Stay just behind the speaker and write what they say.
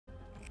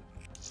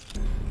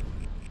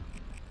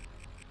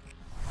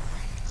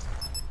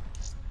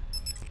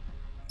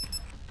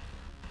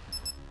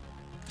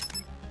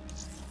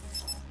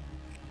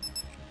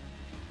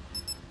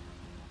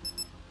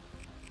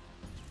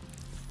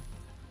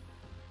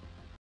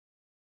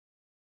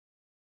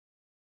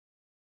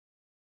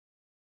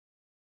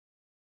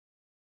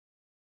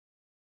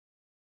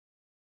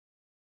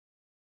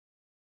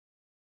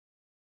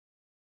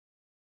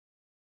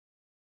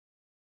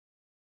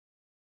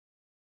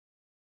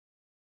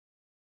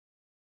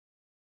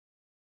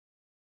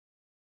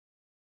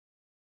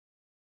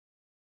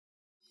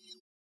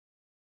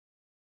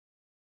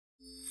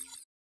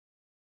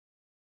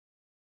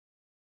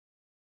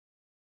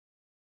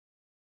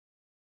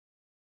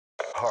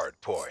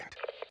hardpoint.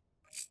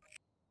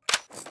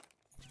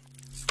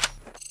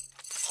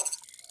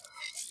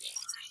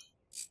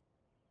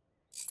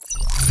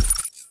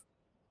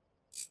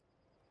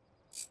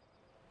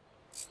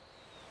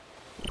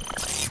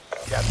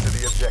 Capture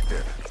the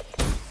objective.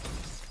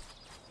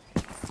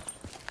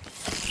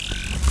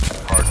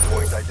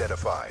 Hardpoint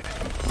identified.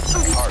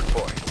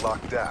 Hardpoint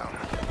locked down.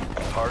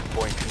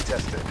 Hardpoint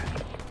contested.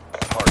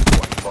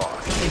 Hardpoint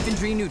lost.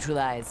 Infantry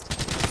neutralized.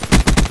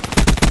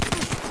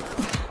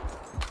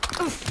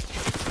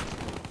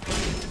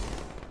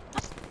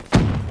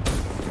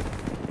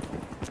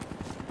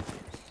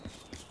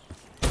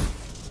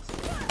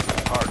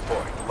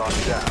 Hardpoint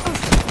locked down.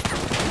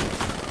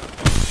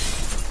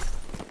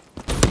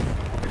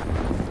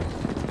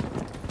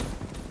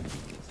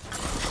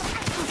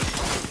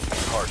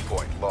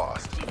 Hardpoint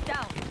lost.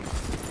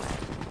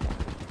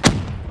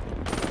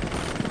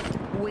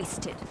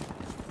 Wasted.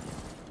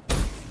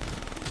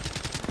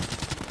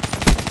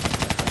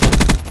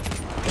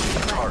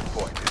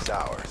 Hardpoint is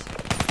ours.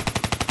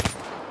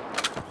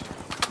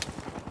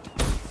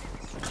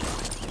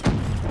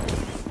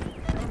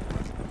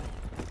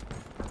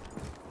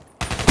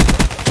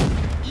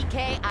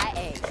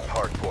 EKIA.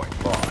 Hardpoint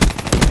lost.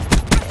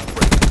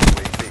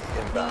 UAV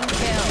inbound.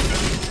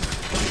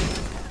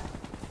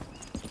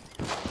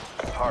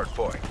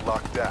 Hardpoint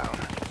locked down.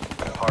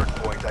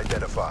 Hardpoint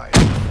identified.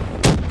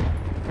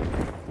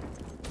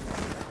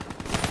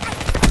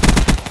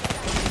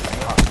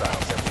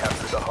 Hostiles have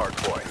captured the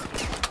hardpoint.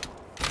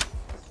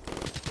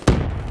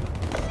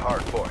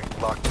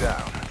 Hardpoint locked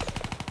down.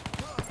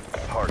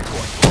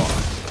 Hardpoint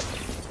lost.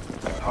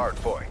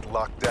 Hardpoint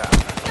locked down.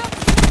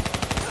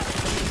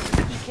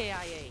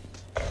 EKIA.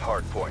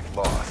 Hardpoint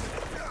lost.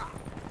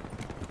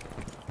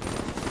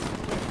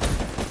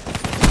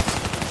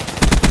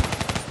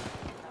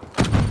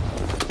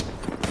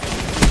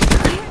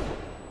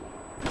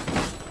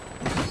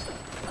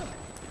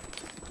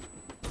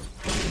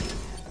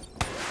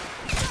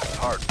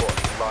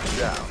 Hardpoint locked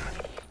down.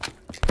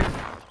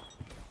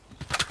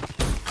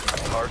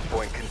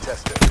 Hardpoint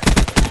contested.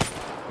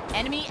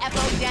 Enemy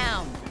FO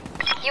down.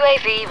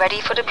 UAV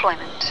ready for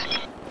deployment.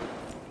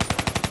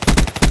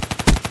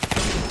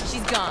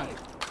 She's gone.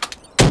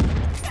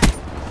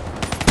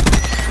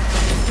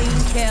 Clean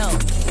kill.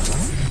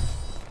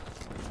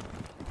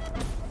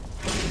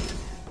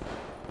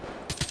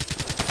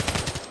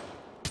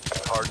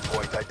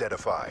 Hardpoint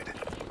identified.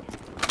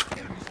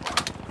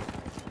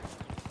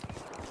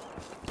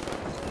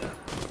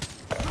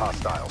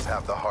 Hostiles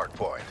have the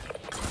hardpoint.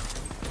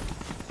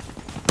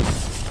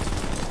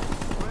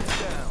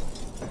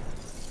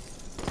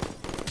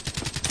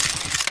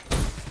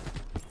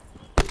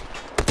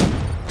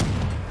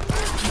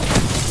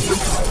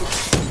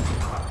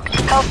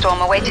 Hellstorm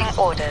awaiting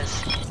orders.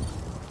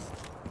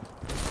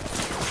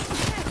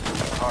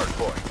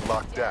 Hardpoint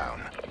locked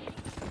down.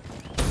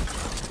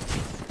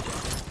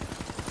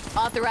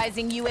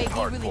 Authorizing UAV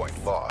release.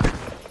 Hardpoint lost.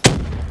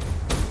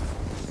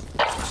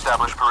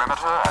 Establish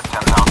perimeter at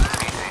 10,000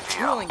 feet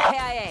ATL. Ruling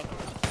KIA.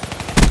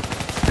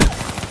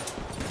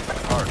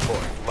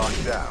 Hardpoint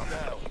locked down.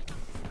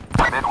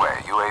 Midway,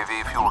 UAV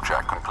fuel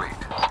check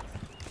complete.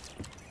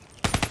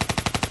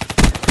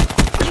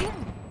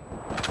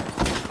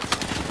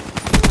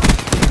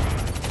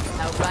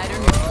 Outrider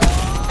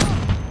neutralized.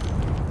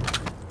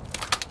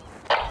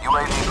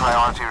 UAV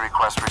priority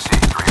request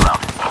received.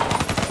 Rerouting.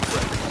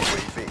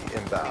 UAV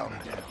inbound.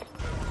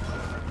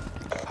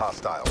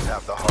 Hostiles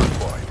have the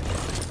hardpoint.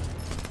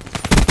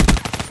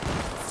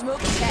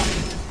 Smoke tech.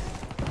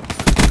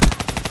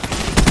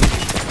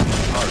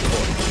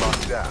 Hardpoint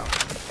locked down.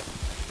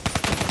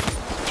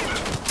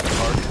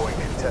 Hardpoint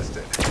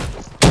contested.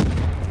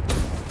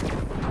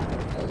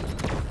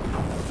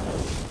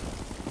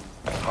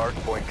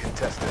 Hardpoint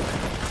contested.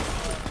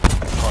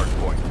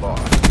 Hardpoint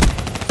lost.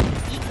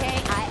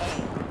 EKIA.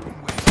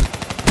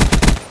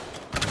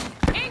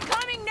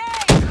 Incoming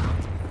nade!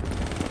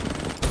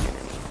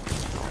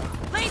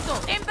 Lethal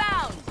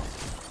inbound!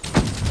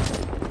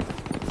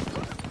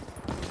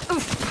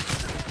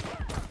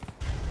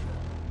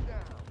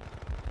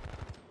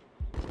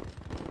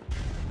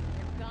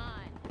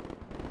 Gone.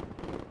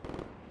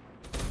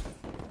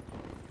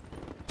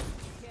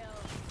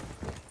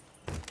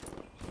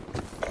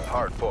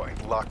 Hardpoint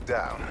locked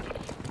down.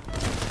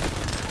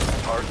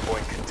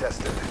 Hardpoint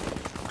contested.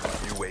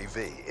 UAV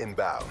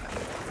inbound.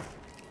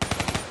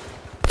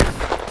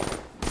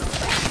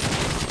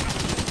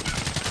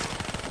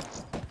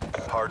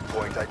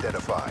 Hardpoint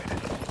identified.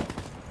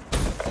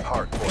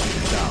 Hardpoint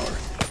is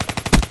ours.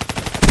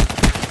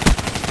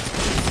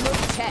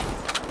 Smoke tech.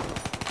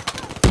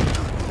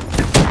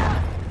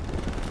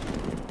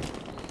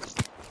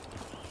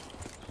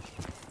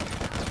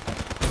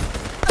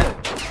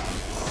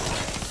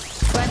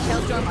 Front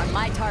Hellstorm on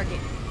my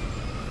target.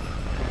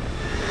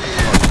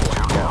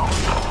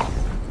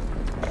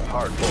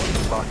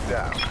 Hardpoint locked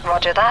down.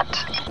 Roger that.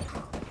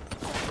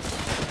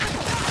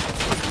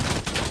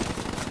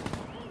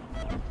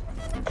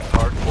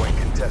 Hardpoint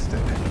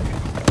contested.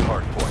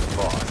 Hardpoint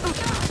lost.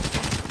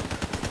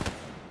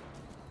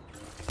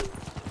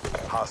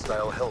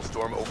 Hostile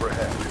Hellstorm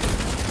overhead.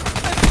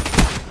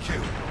 Q.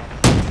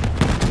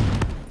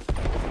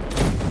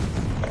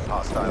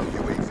 Hostile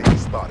UAV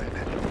spotted.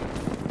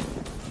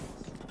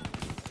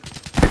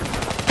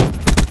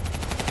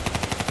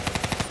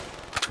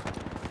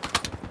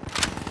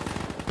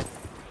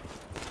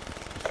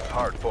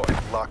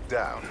 Hardpoint locked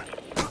down.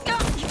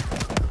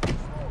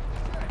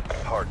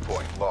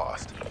 Hardpoint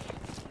lost.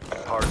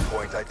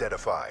 Hardpoint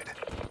identified.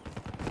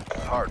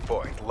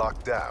 Hardpoint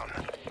locked down.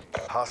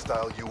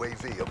 Hostile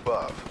UAV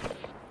above.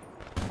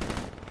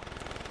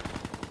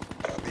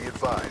 Be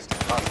advised,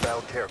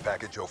 hostile care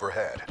package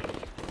overhead.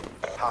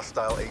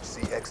 Hostile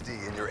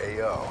HCXD in your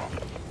AO.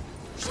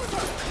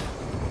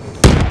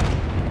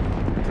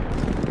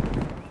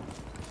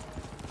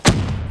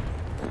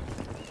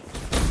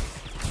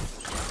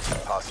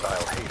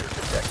 Hostile hater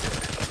detected.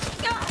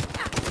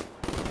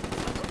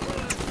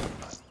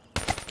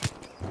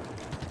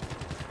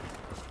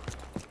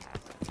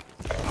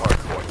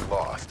 Hardpoint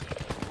lost.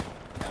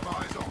 Have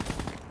eyes on.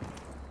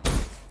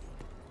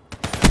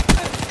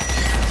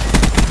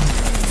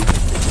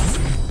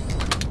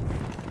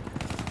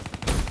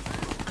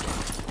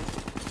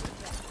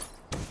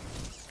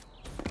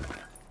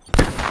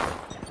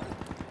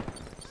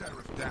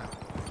 Sheriff down.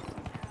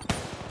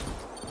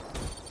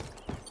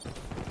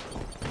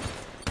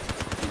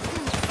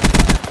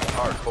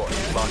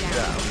 Hardpoint locked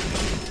down.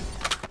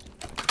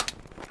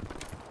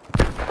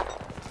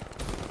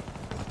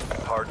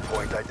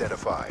 Hardpoint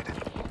identified.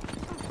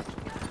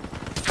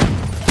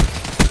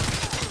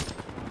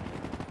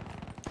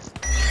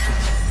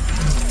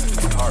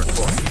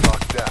 Hardpoint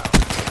locked down.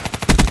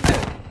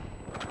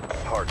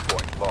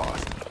 Hardpoint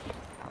lost.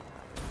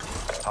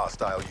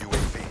 Hostile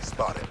UAV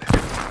spotted.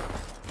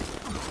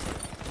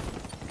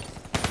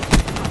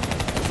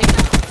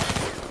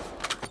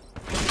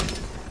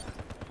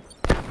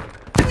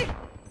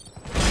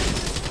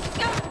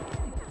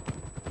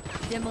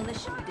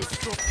 Demolition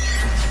destroyed.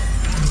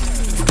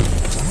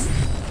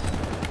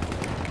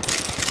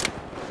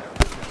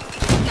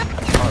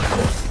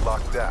 Hardpoint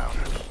locked down.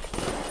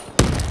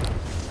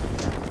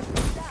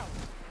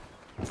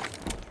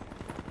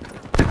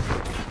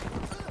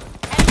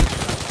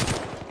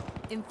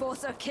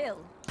 Enforcer kill.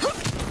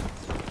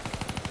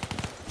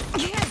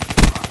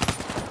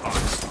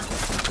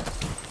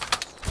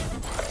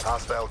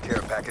 Hostile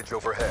care package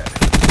overhead.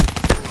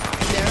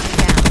 Sheriff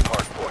down.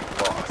 Hardpoint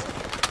lost.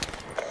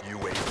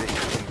 UAV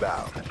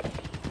inbound.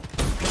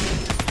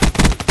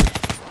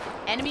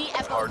 Enemy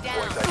Echo down.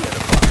 Hardpoint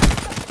identified.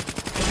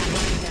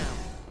 Down.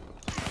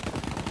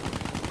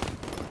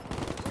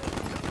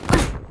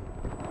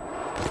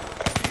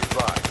 Be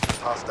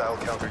advised, hostile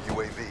counter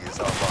UAV is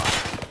online.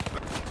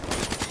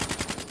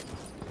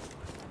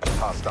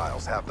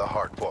 Hostiles have the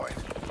hardpoint.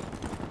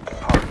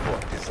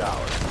 Hardpoint is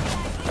ours.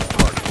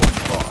 Hardpoint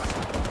lost.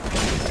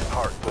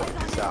 Hardpoint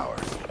is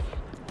ours.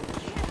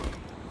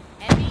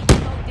 Enemy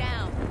Echo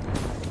down.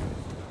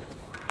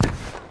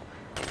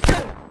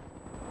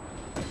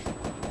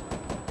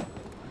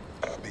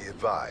 Be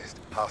advised,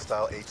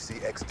 hostile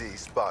HCXD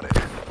spotted.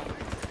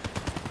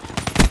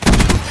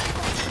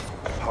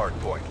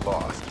 Hardpoint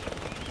lost.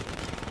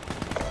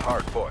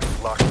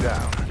 Hardpoint locked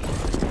down.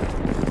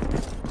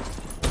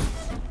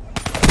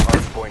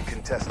 Hardpoint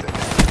contested.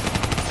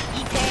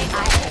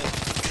 EKIA.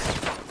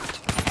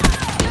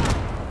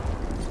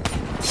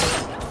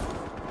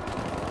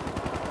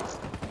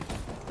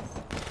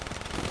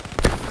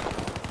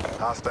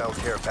 Hostile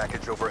care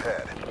package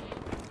overhead.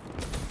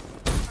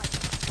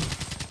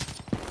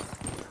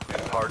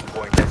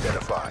 Hardpoint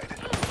identified.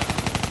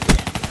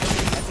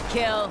 That's a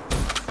kill.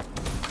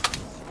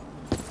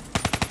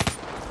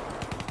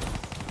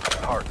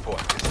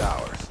 Hardpoint is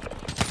ours.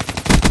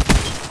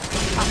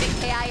 Topic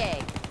KIA.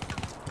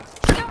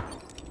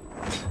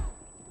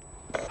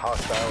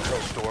 Hostile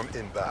Hellstorm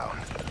inbound.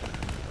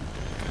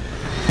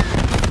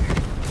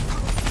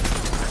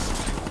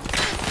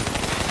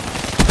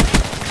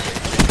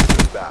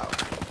 Inbound.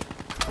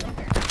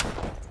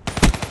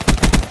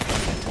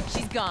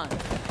 She's gone.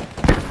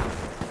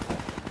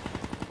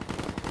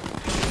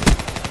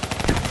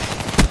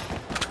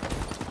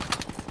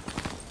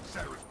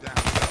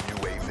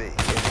 UAV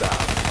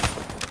inbound.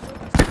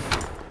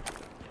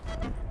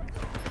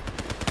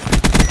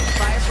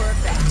 Fire for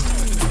effect.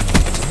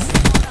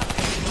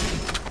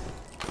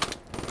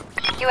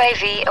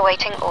 UAV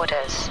awaiting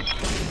orders.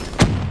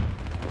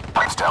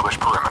 Establish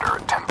perimeter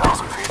at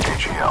 10,000 feet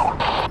AGL.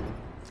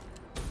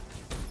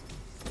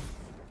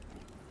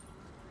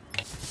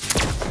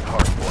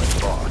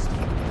 Hardpoint lost.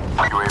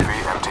 UAV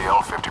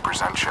MTL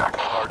 50% check.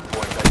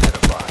 Hardpoint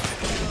identified.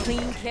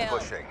 Clean kill.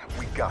 Pushing.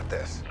 We got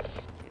this.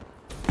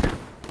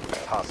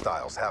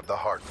 Hostiles have the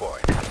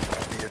hardpoint.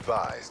 Be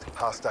advised.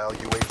 Hostile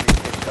UAV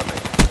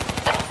incoming.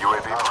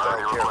 UAV Hostile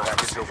priority care request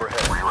package received.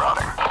 overhead.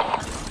 Rerouting.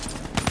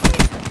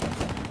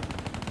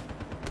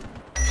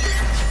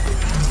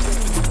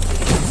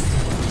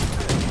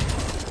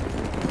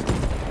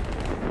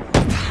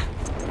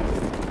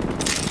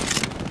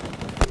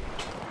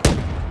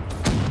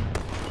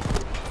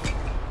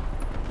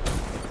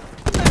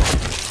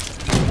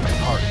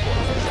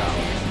 Hardpoint is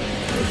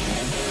out.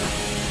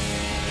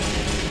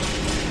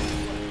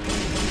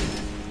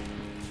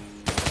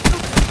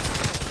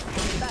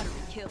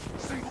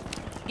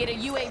 Get a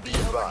UAV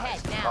overhead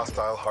Advised. now.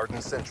 Hostile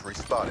hardened sentry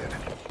spotted.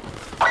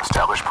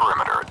 Establish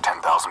perimeter at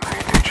 10,000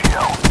 feet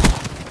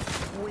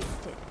AGL.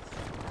 Wasted.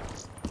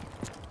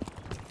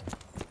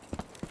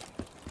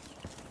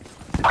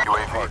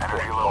 UAV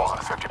energy level at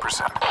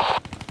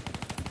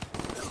 50%.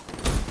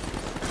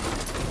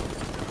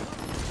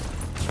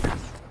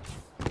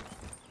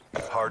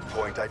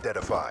 Hardpoint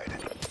identified.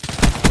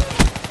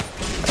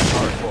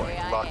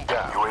 Hardpoint locked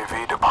down.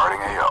 UAV departing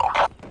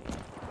AO.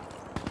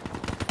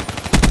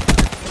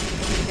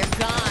 You're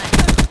gone.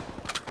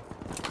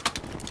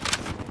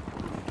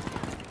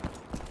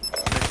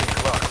 Mission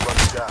clock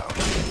running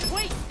down.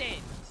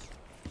 Wasted.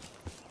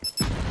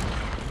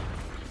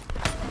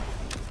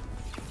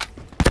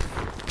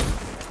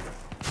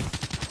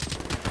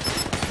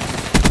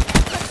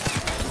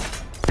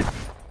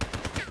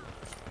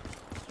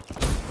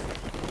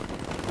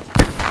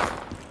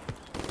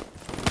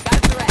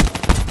 Got the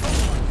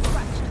rest.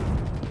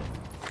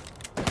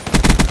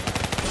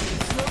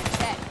 Smoke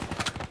check.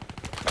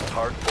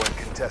 Hardpoint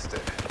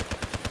contested.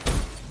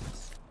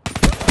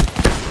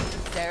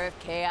 Seraph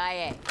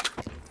KIA.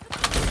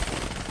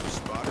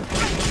 Spotted.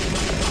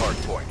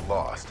 Hardpoint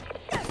lost.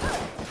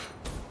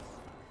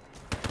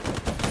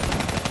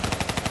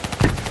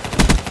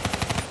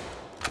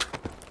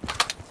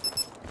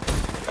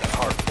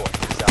 Hardpoint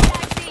is out.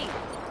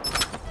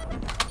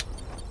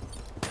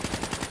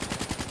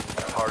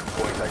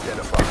 Hardpoint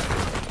identified.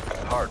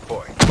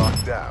 Hardpoint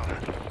locked down.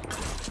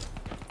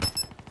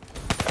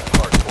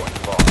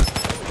 Hardpoint lost.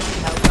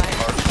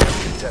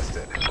 Hardpoint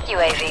contested.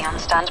 UAV on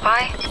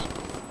standby.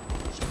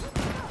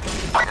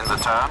 In the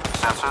turn,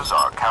 sensors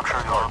are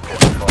capturing your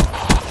Hardpoint lost.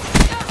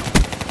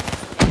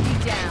 Enemy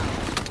down.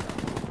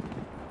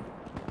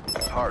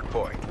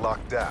 Hardpoint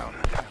locked down.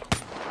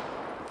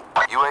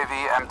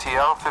 UAV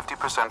MTL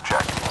 50%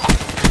 check.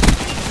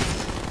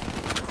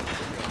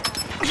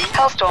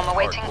 Hellstorm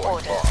awaiting Hardpoint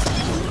orders. lost.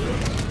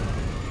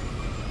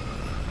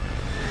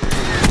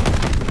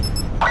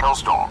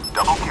 Hellstorm,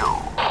 double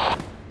kill.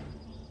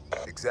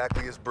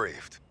 Exactly as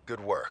briefed. Good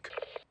work.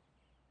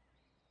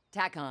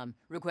 TACOM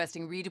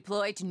requesting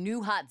redeploy to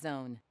new hot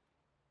zone.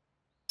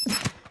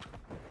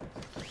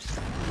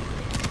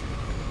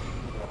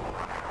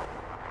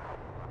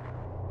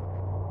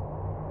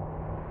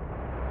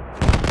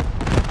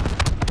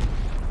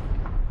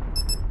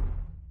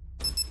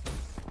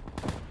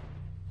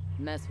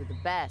 Mess with the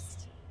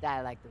best,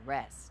 die like the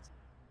rest.